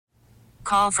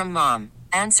Call from mom.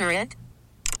 Answer it.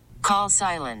 Call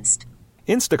silenced.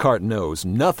 Instacart knows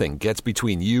nothing gets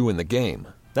between you and the game.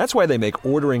 That's why they make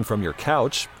ordering from your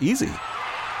couch easy.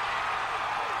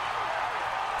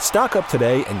 Stock up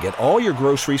today and get all your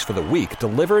groceries for the week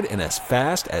delivered in as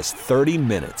fast as 30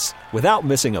 minutes without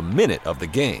missing a minute of the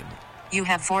game. You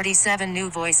have 47 new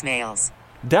voicemails.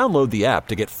 Download the app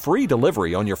to get free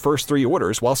delivery on your first 3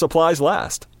 orders while supplies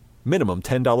last. Minimum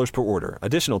 $10 per order.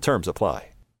 Additional terms apply.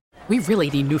 We really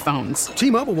need new phones.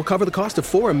 T-Mobile will cover the cost of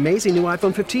 4 amazing new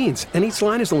iPhone 15s, and each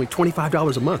line is only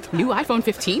 $25 a month. New iPhone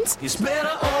 15s? It's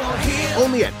better over here.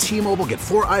 Only at T-Mobile, get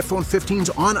 4 iPhone 15s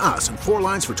on us and 4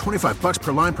 lines for $25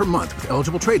 per line per month with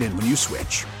eligible trade-in when you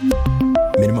switch.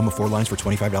 Minimum of 4 lines for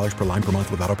 $25 per line per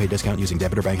month with autopay discount using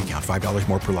debit or bank account. $5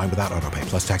 more per line without autopay,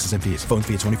 plus taxes and fees. Phone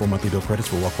fee at 24 monthly bill credits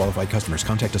for well-qualified customers.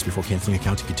 Contact us before canceling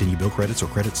account to continue bill credits or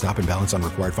credit stop and balance on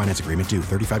required finance agreement due.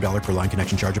 $35 per line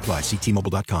connection charge applies. See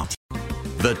T-Mobile.com.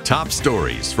 The top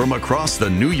stories from across the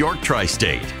New York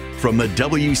tri-state. From the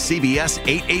WCBS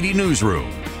 880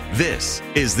 newsroom, this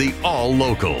is the All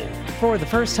Local. For the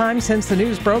first time since the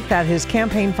news broke that his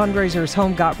campaign fundraiser's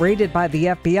home got raided by the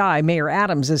FBI, Mayor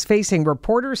Adams is facing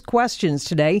reporters' questions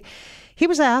today. He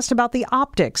was asked about the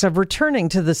optics of returning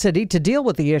to the city to deal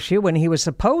with the issue when he was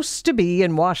supposed to be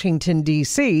in Washington,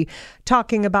 D.C.,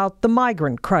 talking about the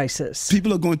migrant crisis.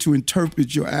 People are going to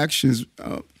interpret your actions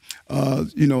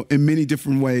in many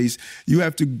different ways. You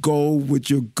have to go with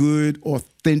your good,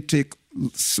 authentic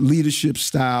leadership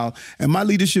style. And my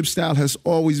leadership style has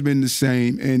always been the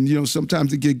same. And,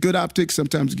 sometimes you get good optics,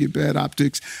 sometimes you get bad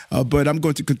optics. But I'm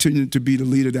going to continue to be the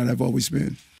leader that I've always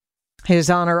been.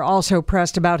 His Honor also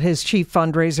pressed about his chief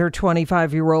fundraiser,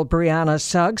 25-year-old Brianna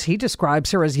Suggs. He describes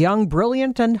her as young,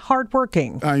 brilliant, and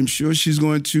hardworking. I'm sure she's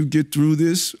going to get through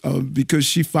this because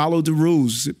she followed the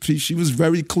rules. She was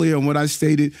very clear on what I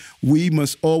stated. We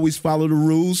must always follow the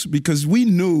rules because we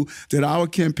knew that our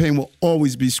campaign will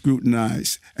always be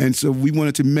scrutinized. And so we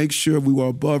wanted to make sure we were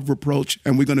above reproach,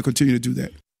 and we're going to continue to do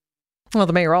that. Well,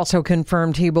 the mayor also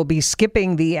confirmed he will be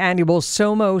skipping the annual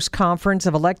Somos Conference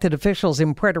of Elected Officials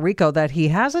in Puerto Rico that he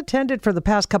has attended for the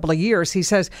past couple of years. He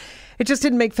says it just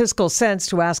didn't make fiscal sense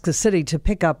to ask the city to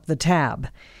pick up the tab.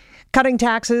 Cutting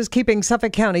taxes, keeping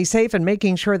Suffolk County safe, and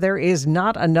making sure there is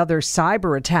not another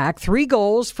cyber attack. 3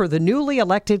 goals for the newly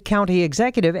elected county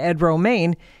executive, Ed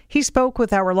Romaine. He spoke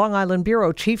with our Long Island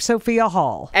Bureau Chief Sophia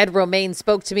Hall. Ed Romaine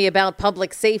spoke to me about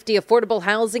public safety, affordable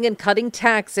housing, and cutting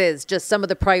taxes. Just some of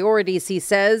the priorities, he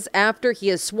says, after he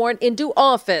is sworn into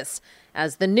office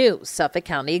as the new Suffolk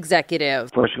County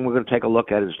executive. First thing we're going to take a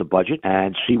look at is the budget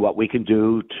and see what we can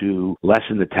do to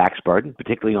lessen the tax burden,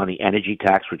 particularly on the energy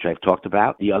tax, which I've talked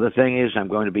about. The other thing is I'm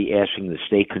going to be asking the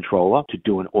state controller to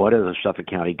do an audit of the Suffolk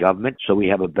County government so we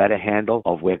have a better handle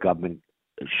of where government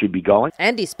should be going.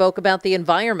 And he spoke about the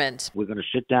environment. We're going to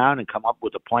sit down and come up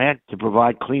with a plan to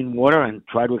provide clean water and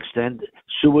try to extend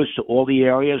sewers to all the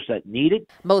areas that need it.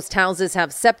 Most houses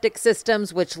have septic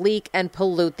systems which leak and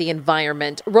pollute the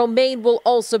environment. Romaine will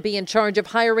also be in charge of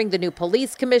hiring the new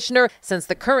police commissioner since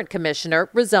the current commissioner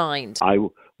resigned. I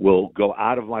will go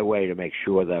out of my way to make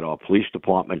sure that our police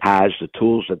department has the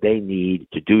tools that they need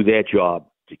to do their job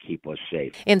to keep us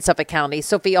safe. In Suffolk County,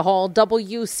 Sophia Hall,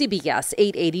 WCBS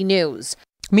 880 News.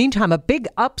 Meantime, a big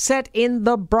upset in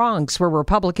the Bronx where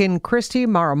Republican Christy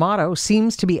Maramato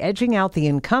seems to be edging out the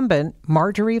incumbent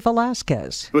Marjorie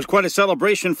Velasquez. It was quite a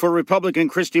celebration for Republican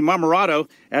Christy Maramato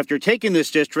after taking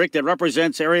this district that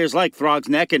represents areas like Throgs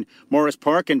Neck and Morris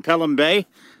Park and Pelham Bay.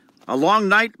 A long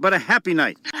night, but a happy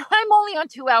night. I'm only on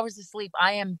 2 hours of sleep.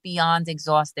 I am beyond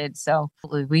exhausted. So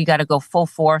we got to go full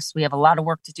force. We have a lot of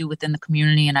work to do within the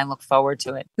community, and I look forward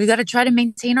to it. We got to try to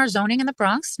maintain our zoning in the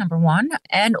Bronx, number one.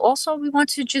 And also we want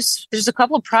to there's a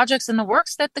couple of projects in the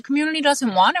works that the community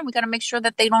doesn't want, and we got to make sure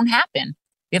that they don't happen.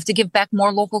 We have to give back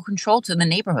more local control to the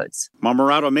neighborhoods.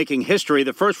 Maramato making history,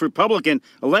 the first Republican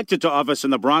elected to office in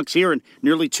the Bronx here in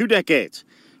nearly 2 decades.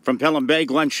 From Pelham Bay,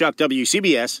 Glenn Schuck,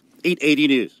 WCBS 880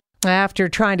 News. After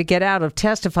trying to get out of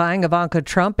testifying, Ivanka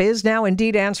Trump is now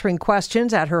indeed answering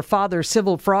questions at her father's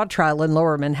civil fraud trial in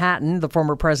Lower Manhattan. The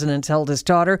former president's eldest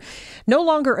daughter, no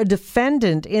longer a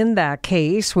defendant in that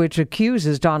case, which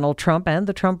accuses Donald Trump and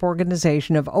the Trump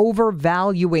Organization of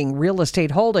overvaluing real estate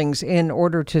holdings in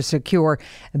order to secure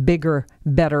bigger,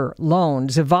 better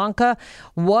loans. Ivanka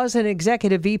was an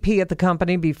executive VP at the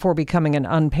company before becoming an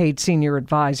unpaid senior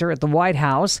advisor at the White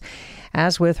House.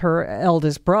 As with her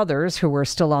eldest brothers, who were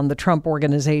still on the Trump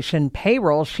Organization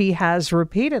payroll, she has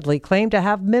repeatedly claimed to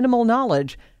have minimal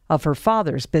knowledge of her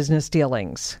father's business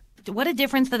dealings. what a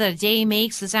difference that a day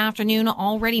makes. This afternoon,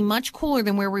 already much cooler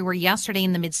than where we were yesterday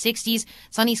in the mid-60s.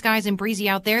 Sunny skies and breezy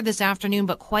out there this afternoon,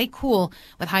 but quite cool,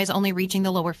 with highs only reaching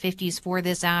the lower 50s for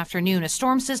this afternoon. A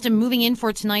storm system moving in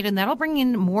for tonight, and that'll bring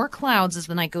in more clouds as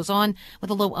the night goes on, with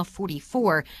a low of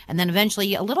 44, and then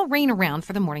eventually a little rain around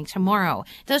for the morning tomorrow.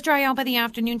 It does dry out by the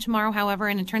afternoon tomorrow, however,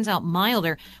 and it turns out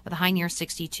milder with a high near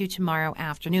 62 tomorrow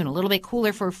afternoon. A little bit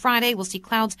cooler for Friday. We'll see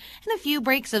clouds and a few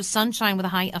breaks of sunshine with a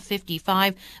high of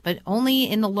 55, but only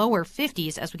in the lower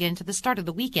 50s as we get into the start of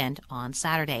the weekend on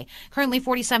Saturday. Currently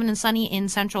 47 and sunny in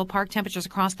Central Park. Temperatures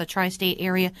across the tri-state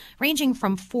area ranging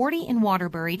from 40 in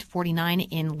Waterbury to 49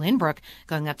 in Lynbrook,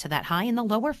 going up to that high in the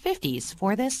lower 50s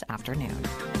for this afternoon.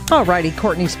 All righty,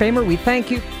 Courtney Spamer, we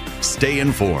thank you. Stay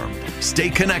informed. Stay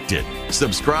connected.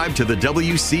 Subscribe to the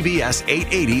WCBS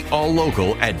 880 All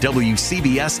Local at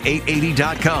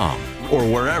WCBS880.com or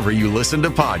wherever you listen to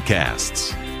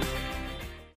podcasts.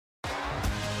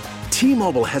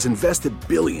 T-Mobile has invested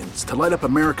billions to light up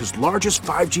America's largest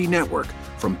 5G network,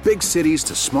 from big cities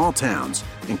to small towns,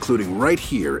 including right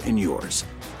here in yours.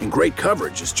 And great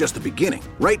coverage is just the beginning.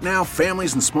 Right now,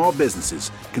 families and small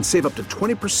businesses can save up to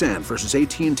 20% versus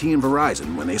AT&T and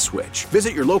Verizon when they switch.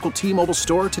 Visit your local T-Mobile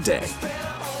store today.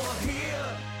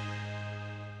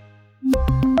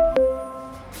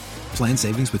 Plan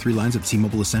savings with 3 lines of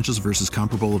T-Mobile Essentials versus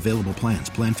comparable available plans.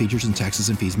 Plan features and taxes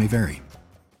and fees may vary.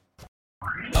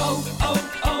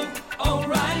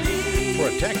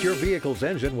 Protect your vehicle's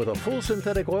engine with a full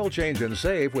synthetic oil change and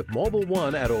save with Mobil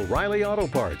 1 at O'Reilly Auto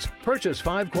Parts. Purchase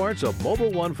 5 quarts of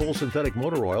Mobil 1 full synthetic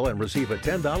motor oil and receive a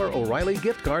 $10 O'Reilly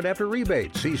gift card after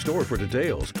rebate. See store for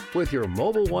details. With your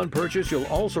Mobil 1 purchase, you'll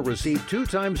also receive 2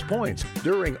 times points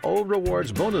during O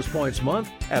Rewards Bonus Points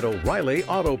Month at O'Reilly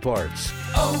Auto Parts.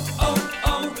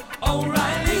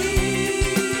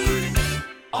 O'Reilly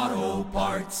Auto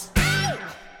Parts.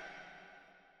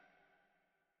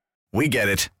 We get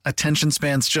it. Attention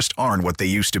spans just aren't what they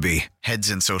used to be. Heads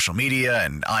in social media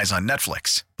and eyes on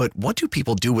Netflix. But what do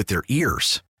people do with their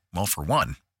ears? Well, for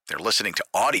one, they're listening to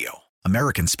audio.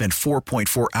 Americans spend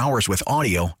 4.4 hours with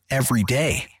audio every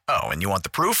day. Oh, and you want the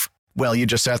proof? Well, you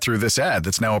just sat through this ad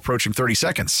that's now approaching 30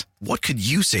 seconds. What could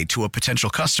you say to a potential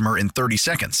customer in 30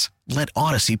 seconds? Let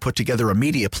Odyssey put together a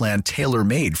media plan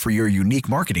tailor-made for your unique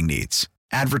marketing needs.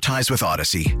 Advertise with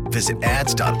Odyssey. Visit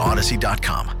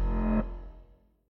ads.odyssey.com.